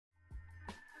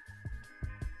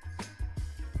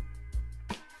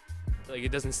Like,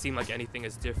 it doesn't seem like anything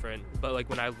is different, but like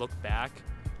when I look back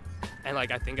and like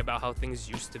I think about how things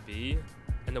used to be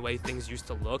and the way things used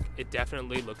to look, it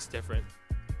definitely looks different.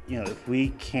 If we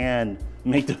can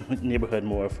make the neighborhood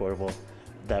more affordable,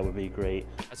 that would be great.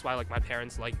 That's why like my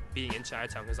parents like being in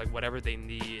Chinatown, because like whatever they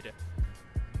need,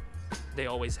 they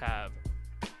always have.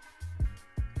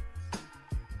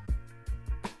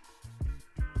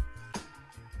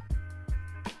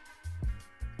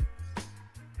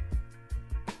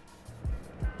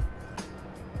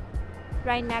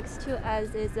 Right next to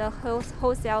us is a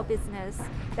wholesale business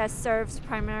that serves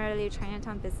primarily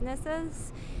Chinatown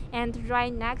businesses. And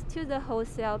right next to the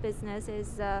wholesale business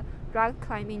is a rock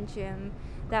climbing gym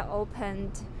that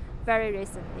opened very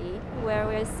recently, where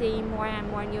we're seeing more and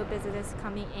more new businesses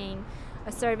coming in,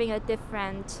 serving a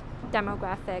different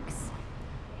demographics.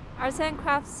 Arts and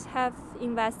crafts have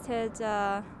invested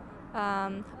a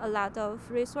lot of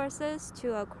resources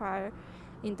to acquire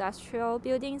industrial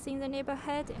buildings in the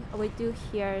neighborhood. We do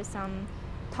hear some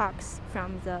talks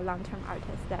from the long-term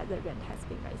artists that the rent has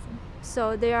been rising.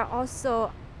 So there are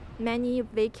also many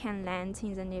vacant lands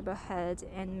in the neighborhood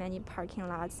and many parking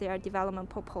lots. There are development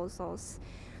proposals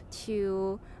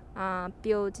to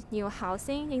build new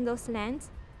housing in those lands.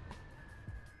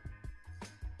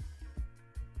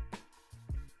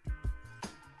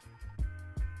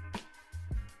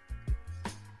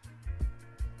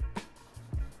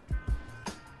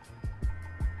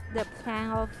 The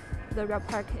plan of the rail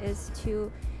park is to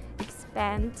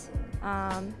expand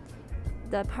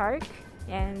the park,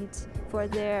 and for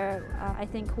their, I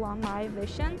think, WHYY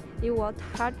vision, it will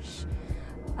touch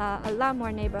a lot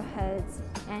more neighborhoods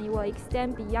and it will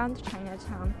extend beyond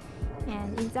Chinatown.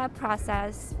 And in that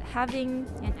process, having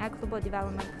an equitable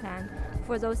development plan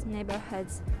for those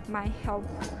neighborhoods might help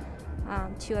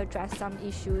to address some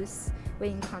issues we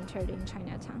encountered in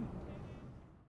Chinatown.